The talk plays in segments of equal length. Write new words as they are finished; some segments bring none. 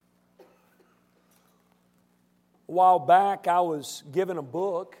A while back, I was given a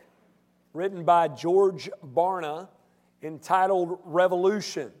book written by George Barna entitled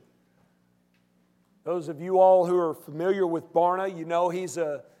Revolution. Those of you all who are familiar with Barna, you know he's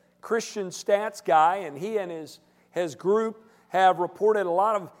a Christian stats guy, and he and his group have reported a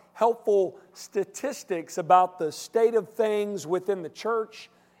lot of helpful statistics about the state of things within the church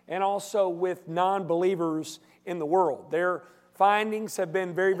and also with non-believers in the world. Their findings have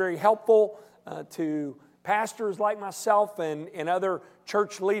been very, very helpful to pastors like myself and other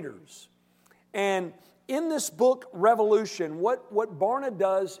church leaders. And in this book, Revolution, what Barna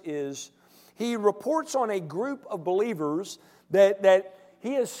does is he reports on a group of believers that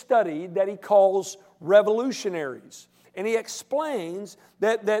he has studied that he calls revolutionaries. And he explains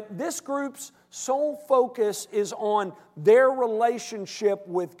that this group's sole focus is on their relationship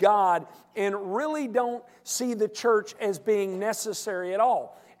with God and really don't see the church as being necessary at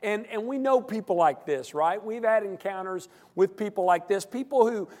all. And we know people like this, right? We've had encounters with people like this, people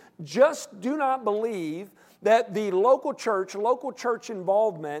who just do not believe that the local church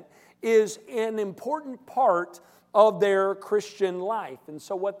involvement is an important part of their Christian life. And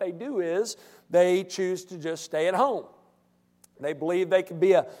so what they do is they choose to just stay at home. They believe they can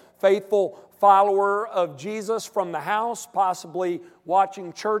be a faithful follower of Jesus from the house, possibly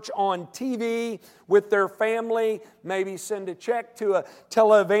watching church on TV with their family, maybe send a check to a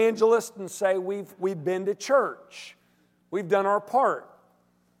televangelist and say, we've been to church. We've done our part.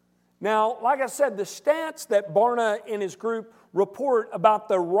 Now, like I said, the stats that Barna and his group report about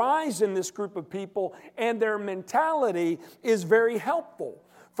the rise in this group of people and their mentality is very helpful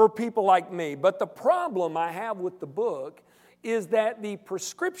for people like me. But the problem I have with the book is that the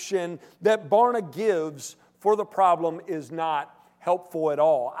prescription that Barna gives for the problem is not helpful at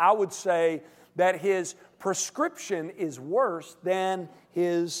all. I would say that his prescription is worse than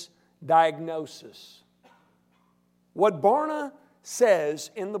his diagnosis. What Barna says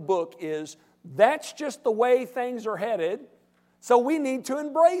in the book is, that's just the way things are headed, so we need to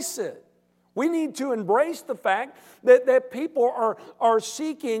embrace it. We need to embrace the fact that people are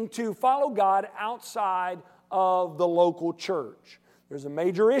seeking to follow God outside of the local church. There's a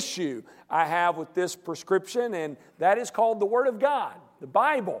major issue I have with this prescription, and that is called the Word of God, the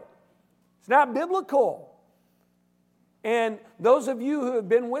Bible. It's not biblical. And those of you who have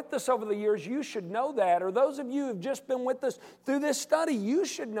been with us over the years, you should know that. Or those of you who have just been with us through this study, you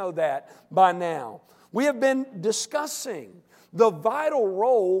should know that by now. We have been discussing the vital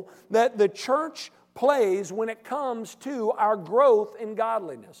role that the church plays when it comes to our growth in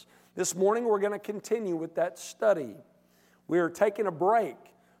godliness. This morning we're going to continue with that study. We are taking a break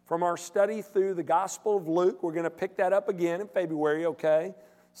from our study through the Gospel of Luke. We're going to pick that up again in February, okay?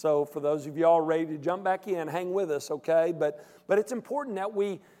 So for those of you all ready to jump back in, hang with us, okay? But it's important that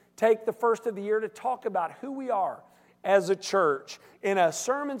we take the first of the year to talk about who we are as a church in a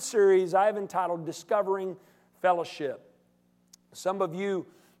sermon series I have entitled Discovering Fellowship. Some of you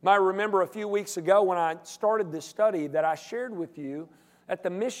might remember a few weeks ago when I started this study that I shared with you that the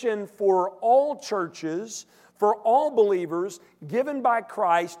mission for all churches, for all believers given by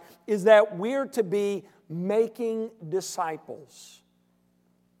Christ, is that we're to be making disciples.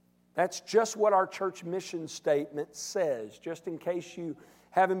 That's just what our church mission statement says. Just in case you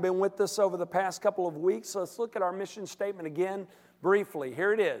haven't been with us over the past couple of weeks, let's look at our mission statement again briefly.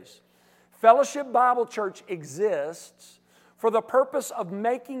 Here it is. Fellowship Bible Church exists for the purpose of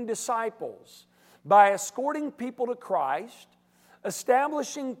making disciples by escorting people to Christ,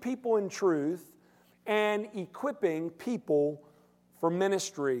 establishing people in truth, and equipping people for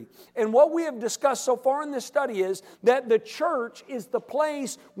ministry. And what we have discussed so far in this study is that the church is the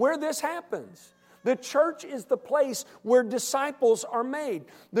place where this happens. The church is the place where disciples are made.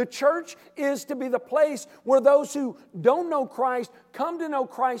 The church is to be the place where those who don't know Christ come to know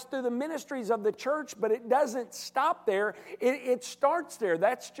Christ through the ministries of the church, but it doesn't stop there. It starts there.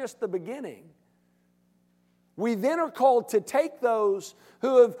 That's just the beginning. We then are called to take those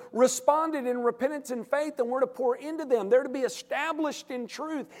who have responded in repentance and faith, and we're to pour into them. They're to be established in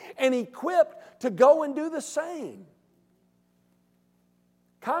truth and equipped to go and do the same.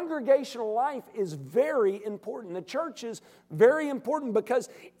 Congregational life is very important. The church is very important because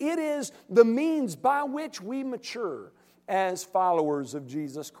it is the means by which we mature as followers of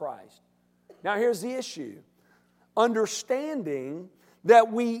Jesus Christ. Now here's the issue. Understanding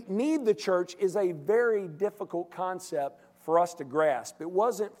that we need the church is a very difficult concept for us to grasp. It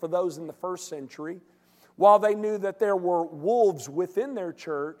wasn't for those in the first century. While they knew that there were wolves within their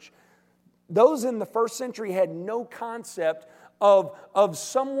church, those in the first century had no concept of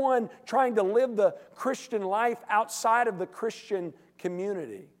someone trying to live the Christian life outside of the Christian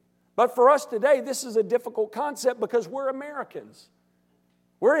community. But for us today, this is a difficult concept because we're Americans.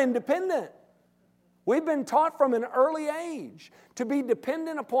 We're independent. We've been taught from an early age to be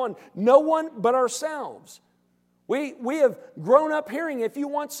dependent upon no one but ourselves. We have grown up hearing, if you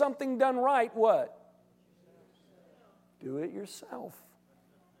want something done right, what? Do it yourself.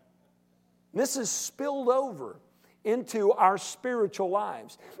 This is spilled over into our spiritual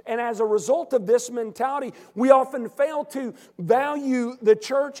lives. And as a result of this mentality, we often fail to value the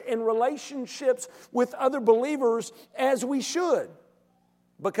church and relationships with other believers as we should,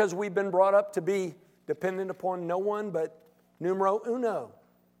 because we've been brought up to be dependent upon no one but numero uno.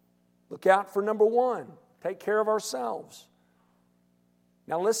 Look out for number one. Take care of ourselves.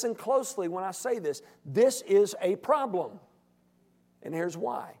 Now listen closely when I say this. This is a problem. And here's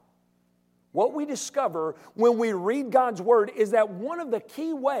why. What we discover when we read God's Word is that one of the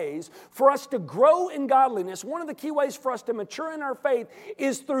key ways for us to grow in godliness, one of the key ways for us to mature in our faith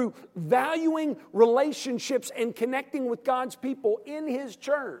is through valuing relationships and connecting with God's people in His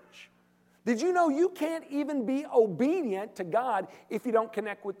church. Did you know you can't even be obedient to God if you don't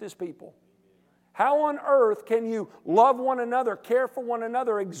connect with His people? How on earth can you love one another, care for one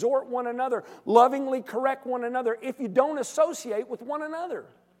another, exhort one another, lovingly correct one another if you don't associate with one another?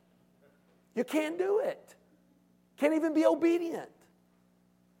 You can't do it. Can't even be obedient.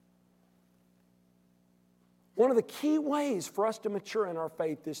 One of the key ways for us to mature in our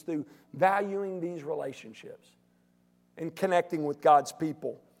faith is through valuing these relationships and connecting with God's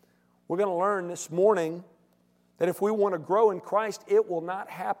people. We're going to learn this morning that if we want to grow in Christ, it will not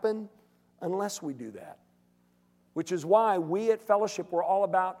happen unless we do that. Which is why we at Fellowship, we're all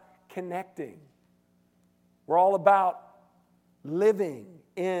about connecting. We're all about living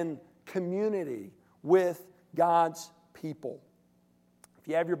in community with God's people. If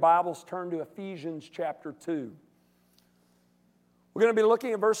you have your Bibles, turn to Ephesians chapter 2. We're going to be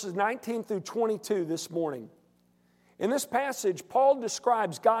looking at verses 19 through 22 this morning. In this passage, Paul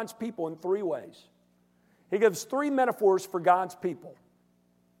describes God's people in three ways. He gives three metaphors for God's people.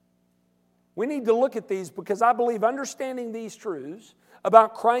 We need to look at these because I believe understanding these truths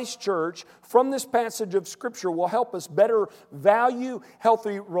about Christ's church from this passage of Scripture will help us better value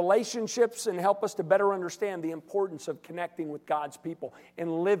healthy relationships and help us to better understand the importance of connecting with God's people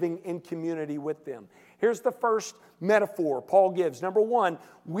and living in community with them. Here's the first metaphor Paul gives. Number one,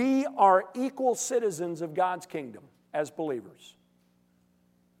 we are equal citizens of God's kingdom as believers.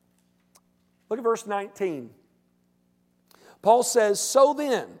 Look at verse 19. Paul says, "So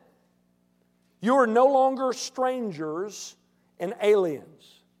then, you are no longer strangers and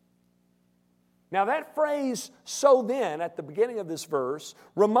aliens." Now that phrase, "so then," at the beginning of this verse,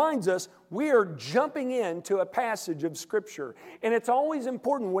 reminds us we are jumping into a passage of Scripture. And it's always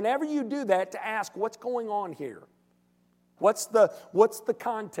important whenever you do that to ask, what's going on here? What's the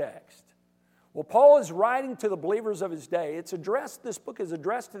context? Well, Paul is writing to the believers of his day. This book is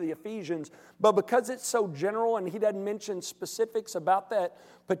addressed to the Ephesians, but because it's so general and he doesn't mention specifics about that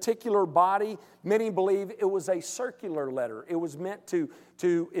particular body, many believe it was a circular letter. It was meant to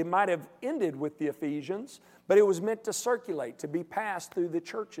it might have ended with the Ephesians, but it was meant to circulate, to be passed through the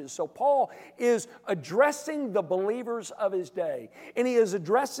churches. So Paul is addressing the believers of his day, and he is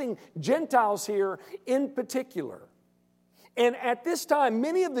addressing Gentiles here in particular. And at this time,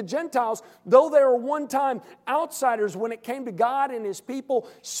 many of the Gentiles, though they were one-time outsiders when it came to God and His people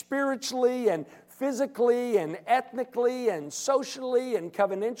spiritually and physically and ethnically and socially and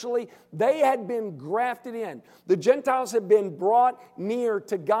covenantally, they had been grafted in. The Gentiles had been brought near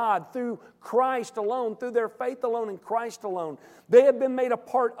to God through Christ alone, through their faith alone in Christ alone. They had been made a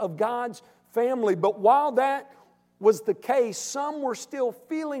part of God's family. But while that was the case, some were still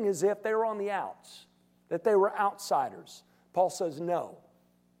feeling as if they were on the outs, that they were outsiders. Paul says, no,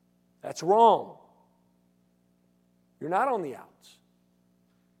 that's wrong. You're not on the outs.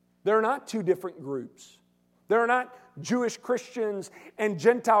 There are not two different groups. There are not Jewish Christians and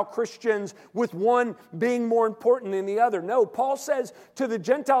Gentile Christians with one being more important than the other. No, Paul says to the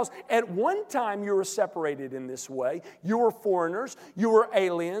Gentiles, at one time you were separated in this way. You were foreigners, you were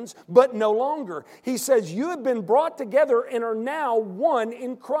aliens, but no longer. He says you have been brought together and are now one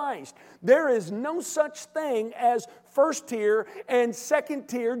in Christ. There is no such thing as first tier and second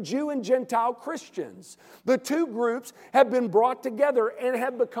tier Jew and Gentile Christians. The two groups have been brought together and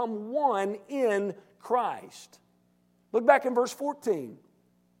have become one in Christ. Look back in verse 14.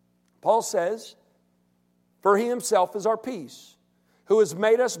 Paul says, "For He Himself is our peace, who has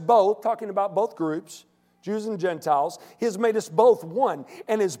made us both," talking about both groups, Jews and Gentiles, "He has made us both one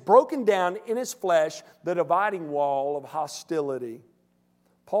and has broken down in His flesh the dividing wall of hostility."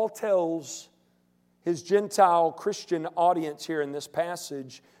 Paul tells his Gentile Christian audience here in this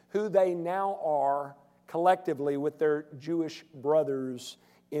passage who they now are collectively with their Jewish brothers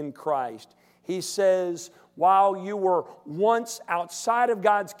in Christ. He says, while you were once outside of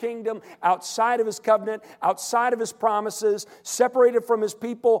God's kingdom, outside of His covenant, outside of His promises, separated from His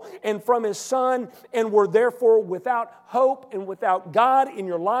people and from His Son, and were therefore without hope and without God in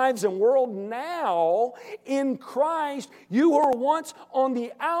your lives and world, now in Christ, you who were once on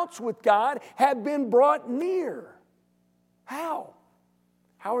the outs with God have been brought near. How?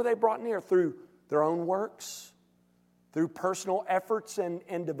 How are they brought near? Through their own works? Through personal efforts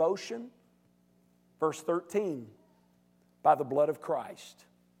and devotion? Verse 13, by the blood of Christ.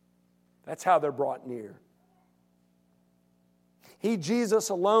 That's how they're brought near. He, Jesus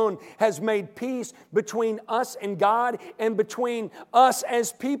alone, has made peace between us and God and between us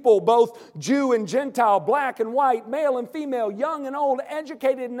as people, both Jew and Gentile, black and white, male and female, young and old,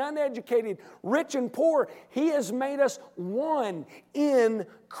 educated and uneducated, rich and poor. He has made us one in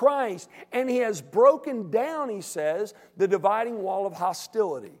Christ. And He has broken down, he says, the dividing wall of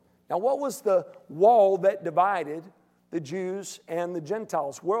hostility. Now, what was the wall that divided the Jews and the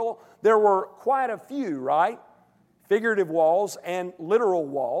Gentiles? Well, there were quite a few, right? Figurative walls and literal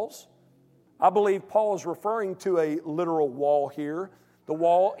walls. I believe Paul is referring to a literal wall here, the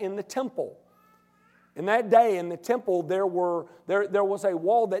wall in the temple. In that day, in the temple, there was a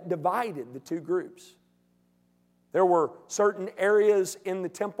wall that divided the two groups. There were certain areas in the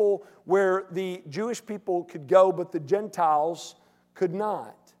temple where the Jewish people could go, but the Gentiles could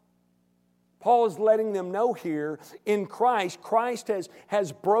not. Paul is letting them know here, in Christ, Christ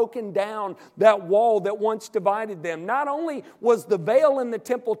has broken down that wall that once divided them. Not only was the veil in the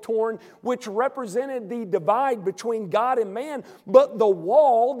temple torn, which represented the divide between God and man, but the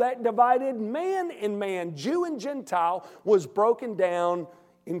wall that divided man and man, Jew and Gentile, was broken down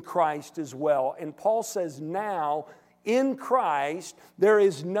in Christ as well. And Paul says now, in Christ, there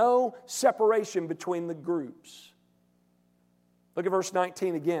is no separation between the groups. Look at verse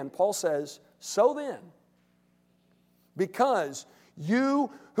 19 again. Paul says, so then, because you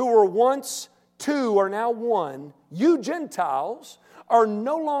who were once two are now one, you Gentiles are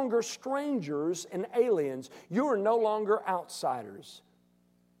no longer strangers and aliens. You are no longer outsiders.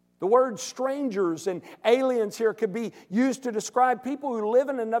 The word strangers and aliens here could be used to describe people who live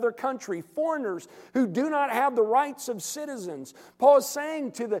in another country, foreigners who do not have the rights of citizens. Paul is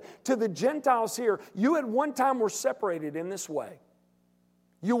saying to the Gentiles here, you at one time were separated in this way.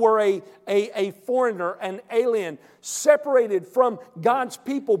 You were a foreigner, an alien, separated from God's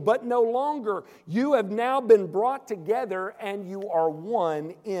people, but no longer. You have now been brought together and you are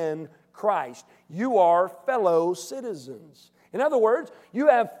one in Christ. You are fellow citizens. In other words, you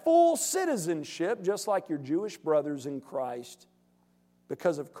have full citizenship, just like your Jewish brothers in Christ,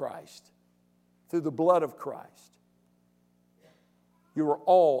 because of Christ, through the blood of Christ. You are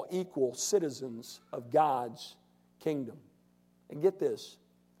all equal citizens of God's kingdom. And get this.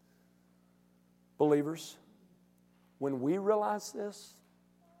 Believers, when we realize this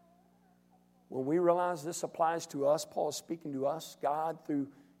applies to us, Paul is speaking to us, God through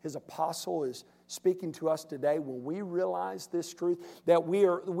His apostle is speaking to us today. When we realize this truth, that we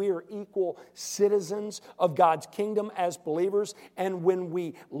are equal citizens of God's kingdom as believers, and when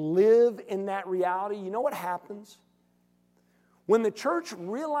we live in that reality, you know what happens? When the church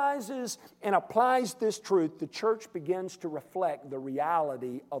realizes and applies this truth, the church begins to reflect the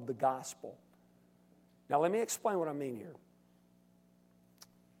reality of the gospel. Now, let me explain what I mean here.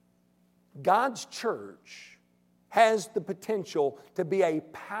 God's church has the potential to be a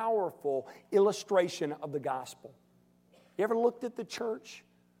powerful illustration of the gospel. You ever looked at the church?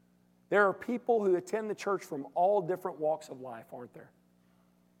 There are people who attend the church from all different walks of life, aren't there?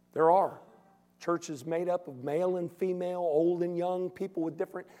 There are. Church is made up of male and female, old and young, people with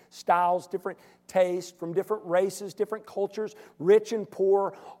different styles, different tastes, from different races, different cultures, rich and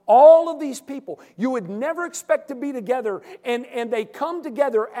poor. All of these people you would never expect to be together, and they come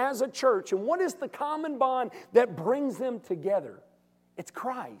together as a church. And what is the common bond that brings them together? It's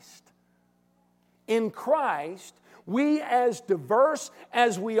Christ. In Christ, we, as diverse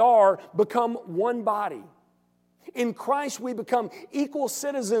as we are, become one body. In Christ, we become equal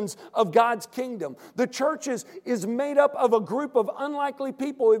citizens of God's kingdom. The church is made up of a group of unlikely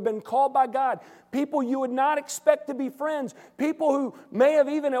people who have been called by God. People you would not expect to be friends. People who may have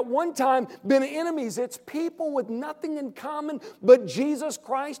even at one time been enemies. It's people with nothing in common but Jesus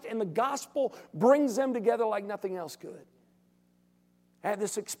Christ, and the gospel brings them together like nothing else could. I had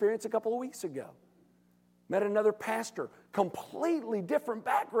this experience a couple of weeks ago. Met another pastor, completely different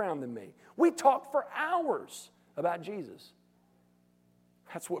background than me. We talked for hours about Jesus.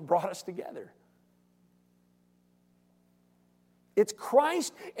 That's what brought us together. It's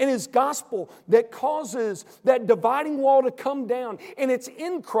Christ and His gospel that causes that dividing wall to come down. And it's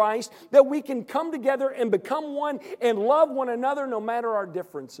in Christ that we can come together and become one and love one another no matter our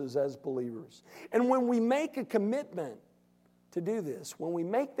differences as believers. And when we make a commitment to do this, when we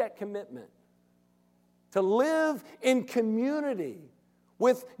make that commitment to live in community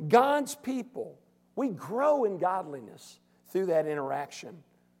with God's people, we grow in godliness through that interaction.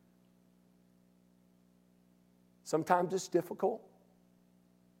 Sometimes it's difficult,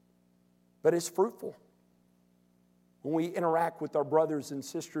 but it's fruitful when we interact with our brothers and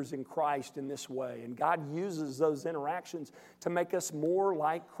sisters in Christ in this way. And God uses those interactions to make us more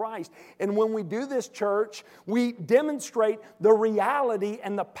like Christ. And when we do this, church, we demonstrate the reality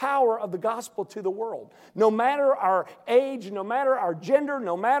and the power of the gospel to the world. No matter our age, no matter our gender,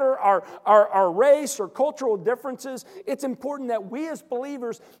 no matter our race or cultural differences, it's important that we as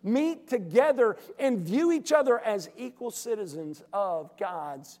believers meet together and view each other as equal citizens of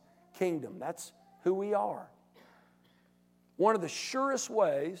God's kingdom. That's who we are. One of the surest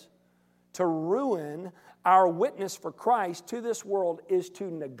ways to ruin our witness for Christ to this world is to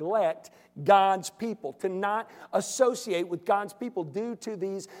neglect God's people, to not associate with God's people due to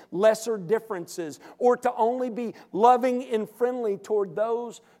these lesser differences, or to only be loving and friendly toward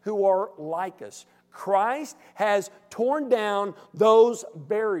those who are like us. Christ has torn down those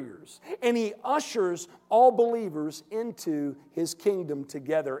barriers, and He ushers all believers into His kingdom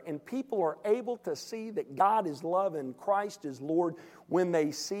together. And people are able to see that God is love and Christ is Lord when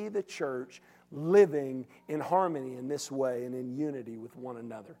they see the church living in harmony in this way and in unity with one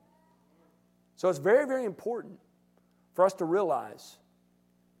another. So it's very, very important for us to realize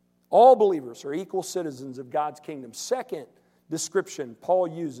all believers are equal citizens of God's kingdom. Second description Paul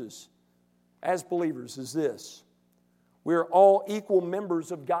uses as believers is this: we are all equal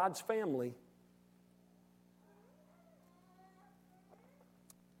members of God's family.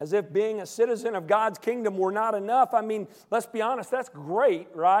 As if being a citizen of God's kingdom were not enough. I mean, let's be honest, that's great,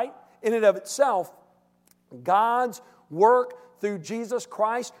 right? In and of itself, God's work through Jesus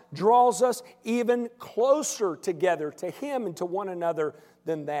Christ draws us even closer together to Him and to one another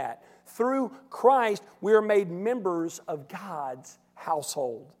than that. Through Christ, we are made members of God's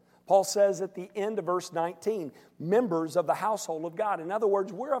household. Paul says at the end of verse 19, members of the household of God. In other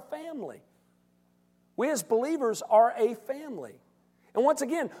words, we're a family. We as believers are a family. And once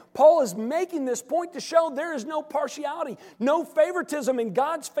again, Paul is making this point to show there is no partiality, no favoritism in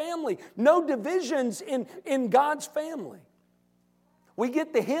God's family, no divisions in God's family. We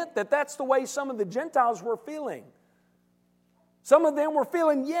get the hint that that's the way some of the Gentiles were feeling. Some of them were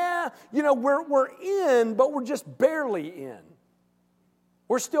feeling, we're in, but we're just barely in.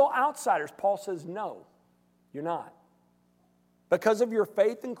 We're still outsiders. Paul says, no, you're not. Because of your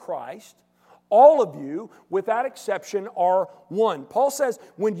faith in Christ, all of you, without exception, are one. Paul says,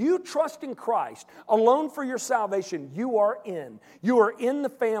 when you trust in Christ alone for your salvation, you are in. You are in the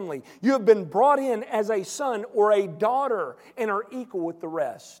family. You have been brought in as a son or a daughter and are equal with the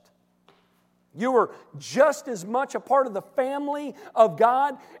rest. You are just as much a part of the family of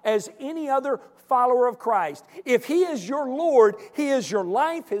God as any other follower of Christ. If He is your Lord, He is your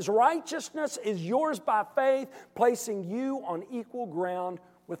life. His righteousness is yours by faith, placing you on equal ground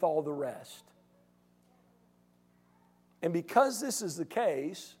with all the rest. And because this is the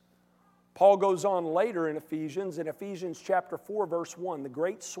case, Paul goes on later in Ephesians chapter 4, verse 1, the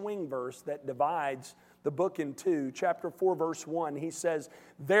great swing verse that divides the book in two, chapter 4, verse 1, he says,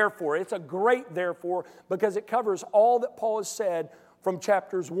 therefore. It's a great therefore because it covers all that Paul has said from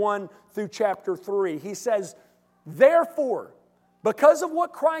chapters 1 through chapter 3. He says, therefore, because of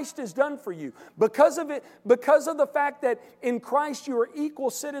what Christ has done for you, because of the fact that in Christ you are equal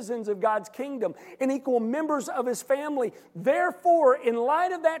citizens of God's kingdom and equal members of His family, therefore, in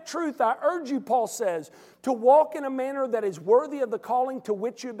light of that truth, I urge you, Paul says, to walk in a manner that is worthy of the calling to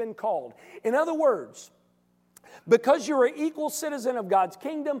which you've been called. In other words, because you're an equal citizen of God's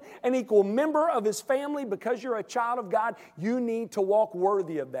kingdom, an equal member of His family, because you're a child of God, you need to walk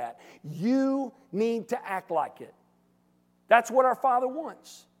worthy of that. You need to act like it. That's what our Father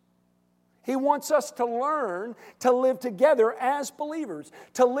wants. He wants us to learn to live together as believers,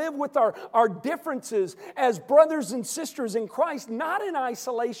 to live with our differences as brothers and sisters in Christ, not in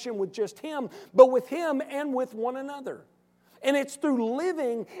isolation with just Him, but with Him and with one another. And it's through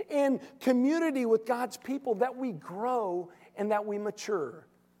living in community with God's people that we grow and that we mature.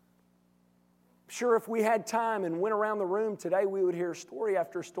 I'm sure if we had time and went around the room today, we would hear story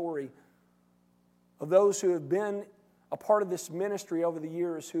after story of those who have been a part of this ministry over the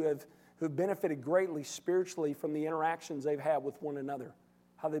years who have benefited greatly spiritually from the interactions they've had with one another,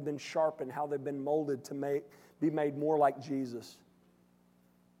 how they've been sharpened, how they've been molded to be made more like Jesus.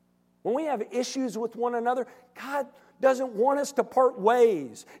 When we have issues with one another, God doesn't want us to part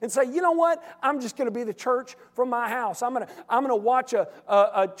ways and say, you know what, I'm just going to be the church from my house. I'm going to watch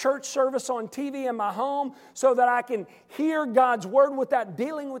a church service on TV in my home so that I can hear God's word without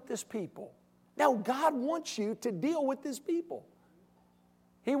dealing with this people. No, God wants you to deal with this people.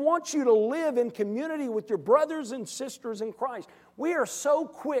 He wants you to live in community with your brothers and sisters in Christ. We are so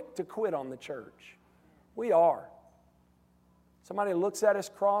quick to quit on the church. We are. Somebody looks at us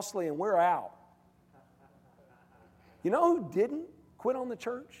crossly and we're out. You know who didn't quit on the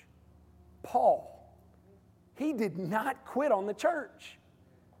church? Paul. He did not quit on the church.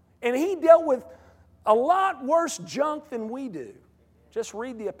 And he dealt with a lot worse junk than we do. Just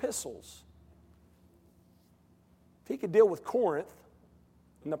read the epistles. If he could deal with Corinth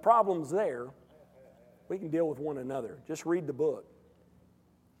and the problems there, we can deal with one another. Just read the book.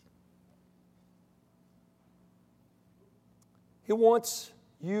 He wants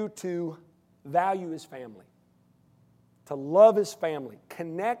you to value His family, to love His family,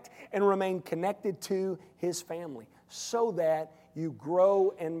 connect and remain connected to His family so that you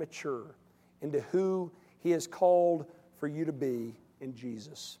grow and mature into who He has called for you to be in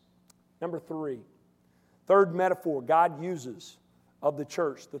Jesus. Number 3, third metaphor God uses of the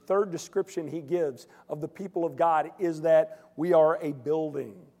church. The third description He gives of the people of God is that we are a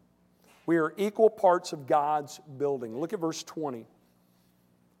building. We are equal parts of God's building. Look at verse 20.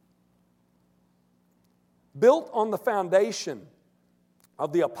 Built on the foundation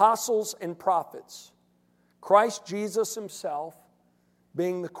of the apostles and prophets, Christ Jesus Himself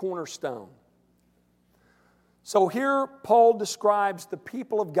being the cornerstone. So here Paul describes the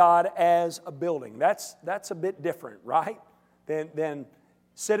people of God as a building. That's a bit different, right? Than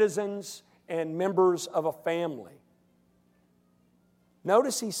citizens and members of a family.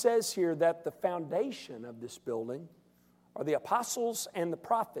 Notice he says here that the foundation of this building are the apostles and the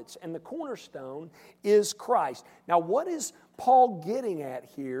prophets, and the cornerstone is Christ. Now, what is Paul getting at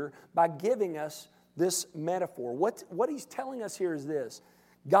here by giving us this metaphor? What he's telling us here is this: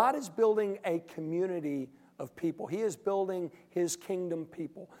 God is building a community of people. He is building His kingdom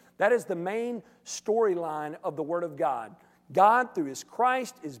people. That is the main storyline of the Word of God. God, through His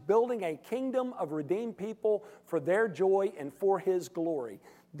Christ, is building a kingdom of redeemed people for their joy and for His glory.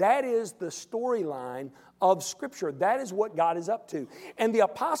 That is the storyline of Scripture. That is what God is up to. And the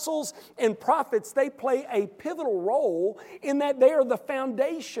apostles and prophets, they play a pivotal role in that they are the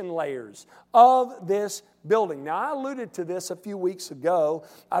foundation layers of this building. Now, I alluded to this a few weeks ago.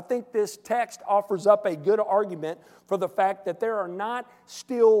 I think this text offers up a good argument for the fact that there are not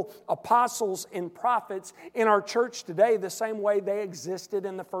still apostles and prophets in our church today the same way they existed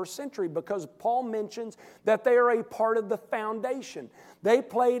in the first century, because Paul mentions that they are a part of the foundation. They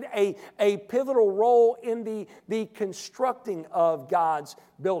played a pivotal role in the constructing of God's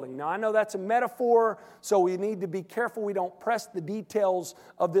building. Now, I know that's a metaphor, so we need to be careful we don't press the details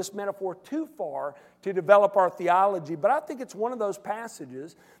of this metaphor too far to develop our theology, but I think it's one of those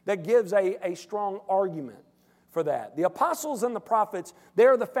passages that gives a strong argument for that. The apostles and the prophets,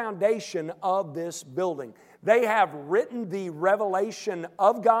 they're the foundation of this building. They have written the revelation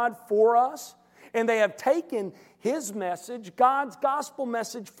of God for us, and they have taken His message, God's gospel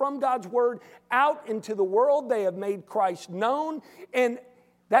message from God's Word, out into the world. They have made Christ known, and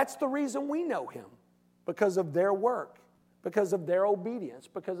that's the reason we know Him, because of their work, because of their obedience,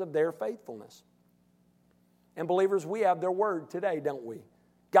 because of their faithfulness. And believers, we have their Word today, don't we?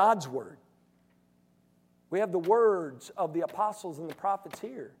 God's Word. We have the words of the apostles and the prophets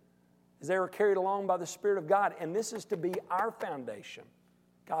here as they were carried along by the Spirit of God, and this is to be our foundation,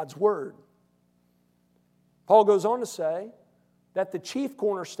 God's Word. Paul goes on to say that the chief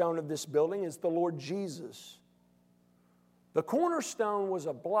cornerstone of this building is the Lord Jesus. The cornerstone was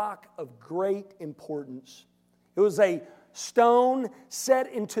a block of great importance. It was a stone set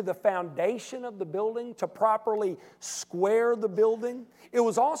into the foundation of the building to properly square the building. It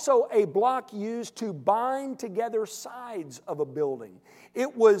was also a block used to bind together sides of a building.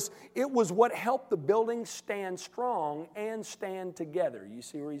 It was what helped the building stand strong and stand together. You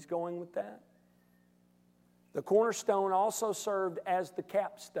see where he's going with that? The cornerstone also served as the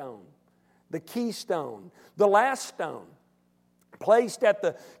capstone, the keystone, the last stone. Placed at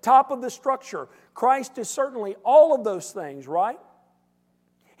the top of the structure. Christ is certainly all of those things, right?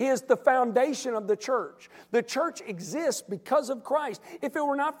 He is the foundation of the church. The church exists because of Christ. If it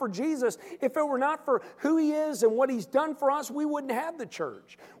were not for Jesus, if it were not for who He is and what He's done for us, we wouldn't have the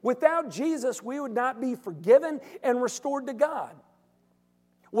church. Without Jesus, we would not be forgiven and restored to God.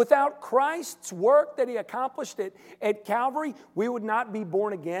 Without Christ's work that He accomplished at Calvary, we would not be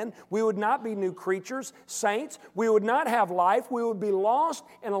born again. We would not be new creatures, saints. We would not have life. We would be lost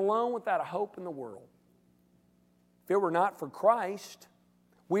and alone without a hope in the world. If it were not for Christ,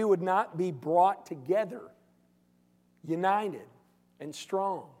 we would not be brought together, united and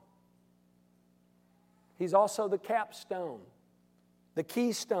strong. He's also the capstone, the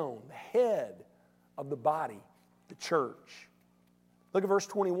keystone, the head of the body, the church. Look at verse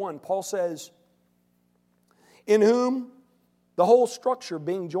 21. Paul says, in whom the whole structure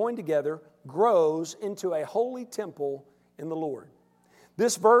being joined together grows into a holy temple in the Lord.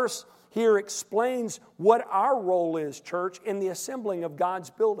 This verse here explains what our role is, church, in the assembling of God's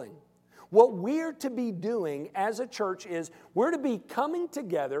building. What we're to be doing as a church is we're to be coming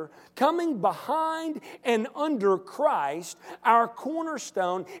together, coming behind and under Christ, our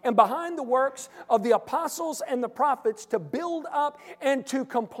cornerstone, and behind the works of the apostles and the prophets to build up and to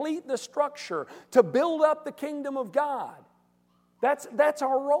complete the structure, to build up the kingdom of God. That's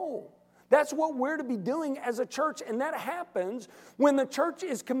our role. That's what we're to be doing as a church, and that happens when the church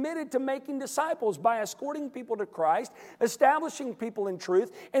is committed to making disciples by escorting people to Christ, establishing people in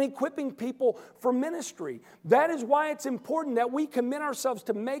truth, and equipping people for ministry. That is why it's important that we commit ourselves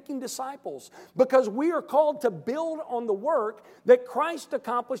to making disciples, because we are called to build on the work that Christ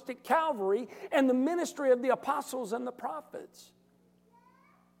accomplished at Calvary and the ministry of the apostles and the prophets.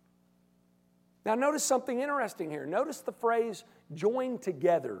 Now notice something interesting here. Notice the phrase, joined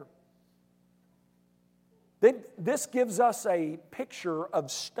together. This gives us a picture of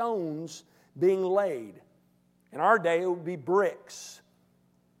stones being laid. In our day, it would be bricks.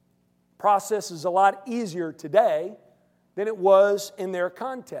 Process is a lot easier today than it was in their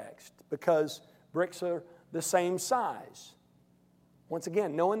context because bricks are the same size. Once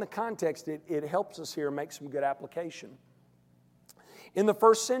again, knowing the context, it helps us here make some good application. In the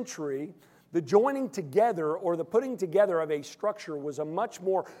first century, the joining together or the putting together of a structure was a much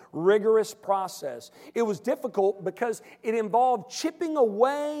more rigorous process. It was difficult because it involved chipping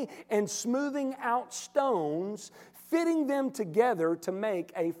away and smoothing out stones, fitting them together to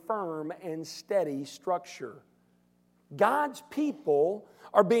make a firm and steady structure. God's people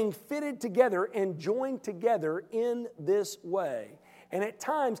are being fitted together and joined together in this way. And at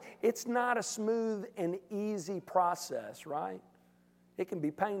times, it's not a smooth and easy process, right? It can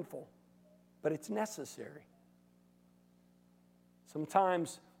be painful. But it's necessary.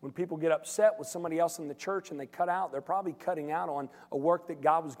 Sometimes when people get upset with somebody else in the church and they cut out, they're probably cutting out on a work that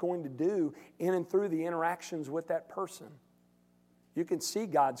God was going to do in and through the interactions with that person. You can see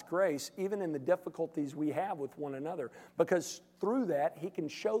God's grace even in the difficulties we have with one another, because through that He can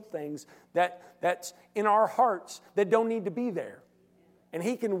show things that's in our hearts that don't need to be there. And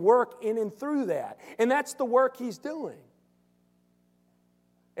He can work in and through that. And that's the work He's doing.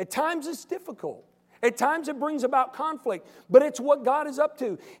 At times it's difficult. At times it brings about conflict. But it's what God is up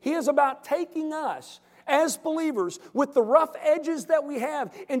to. He is about taking us as believers with the rough edges that we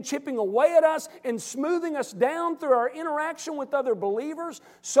have and chipping away at us and smoothing us down through our interaction with other believers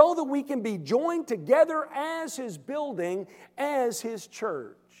so that we can be joined together as His building, as His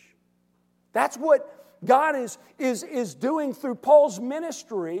church. That's what God is doing through Paul's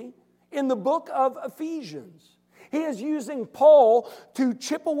ministry in the book of Ephesians. He is using Paul to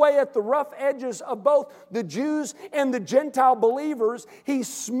chip away at the rough edges of both the Jews and the Gentile believers. He's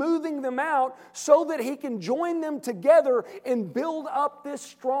smoothing them out so that he can join them together and build up this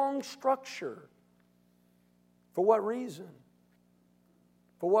strong structure. For what reason?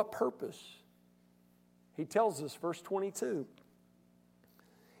 For what purpose? He tells us, verse 22.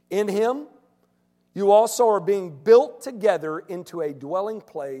 In Him, you also are being built together into a dwelling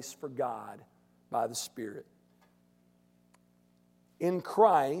place for God by the Spirit. In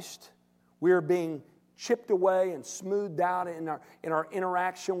Christ, we are being chipped away and smoothed out in our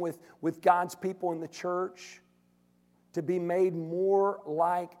interaction with God's people in the church to be made more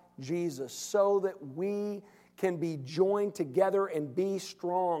like Jesus so that we can be joined together and be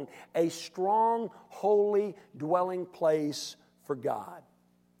strong, a strong, holy dwelling place for God.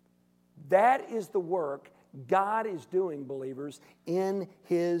 That is the work God is doing, believers, in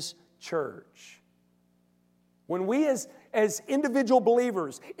His church. When we as individual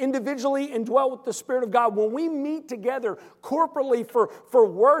believers, individually indwelt with the Spirit of God, when we meet together corporately for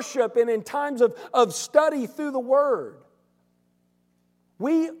worship and in times of study through the Word,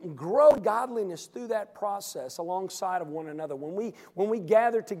 We grow godliness through that process alongside of one another. When we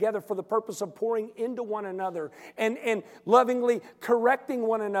gather together for the purpose of pouring into one another and lovingly correcting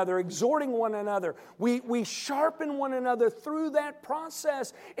one another, exhorting one another, we sharpen one another through that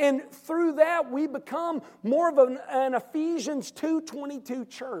process. And through that, we become more of an Ephesians 2:22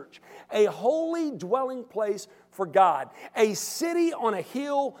 church, a holy dwelling place for God, a city on a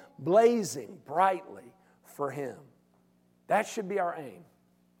hill blazing brightly for Him. That should be our aim.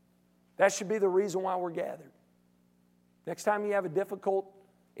 That should be the reason why we're gathered. Next time you have a difficult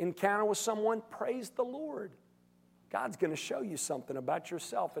encounter with someone, praise the Lord. God's going to show you something about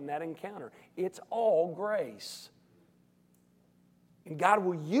yourself in that encounter. It's all grace. And God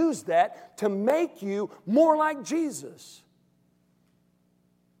will use that to make you more like Jesus.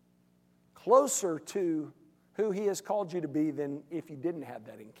 Closer to who He has called you to be than if you didn't have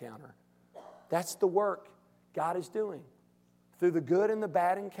that encounter. That's the work God is doing. Through the good and the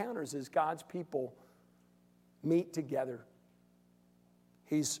bad encounters as God's people meet together.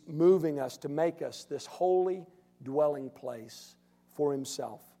 He's moving us to make us this holy dwelling place for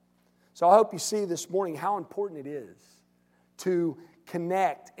Himself. So I hope you see this morning how important it is to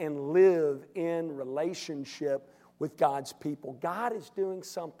connect and live in relationship with God's people. God is doing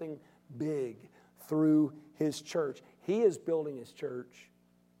something big through His church. He is building His church.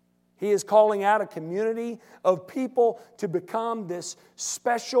 He is calling out a community of people to become this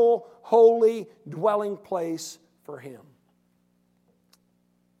special, holy dwelling place for Him.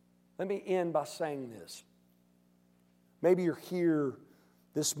 Let me end by saying this. Maybe you're here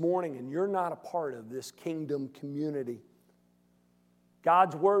this morning and you're not a part of this kingdom community.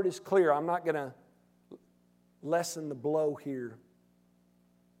 God's word is clear. I'm not going to lessen the blow here.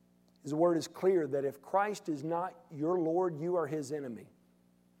 His word is clear that if Christ is not your Lord, you are His enemy.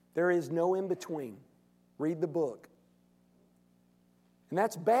 There is no in-between. Read the book. And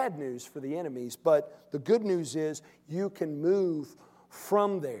that's bad news for the enemies, but the good news is you can move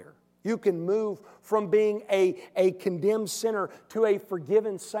from there. You can move from being a condemned sinner to a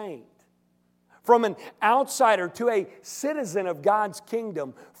forgiven saint. From an outsider to a citizen of God's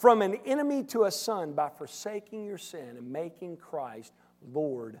kingdom. From an enemy to a son by forsaking your sin and making Christ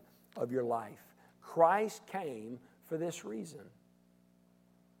Lord of your life. Christ came for this reason.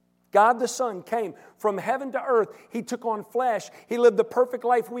 God the Son came from heaven to earth. He took on flesh. He lived the perfect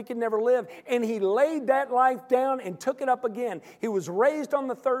life we could never live. And He laid that life down and took it up again. He was raised on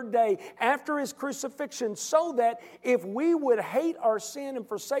the third day after His crucifixion so that if we would hate our sin and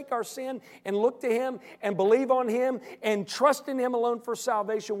forsake our sin and look to Him and believe on Him and trust in Him alone for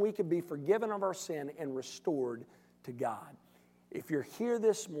salvation, we could be forgiven of our sin and restored to God. If you're here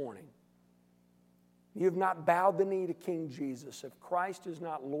this morning, you have not bowed the knee to King Jesus. If Christ is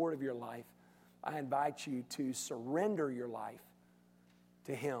not Lord of your life, I invite you to surrender your life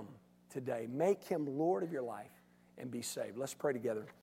to Him today. Make Him Lord of your life and be saved. Let's pray together.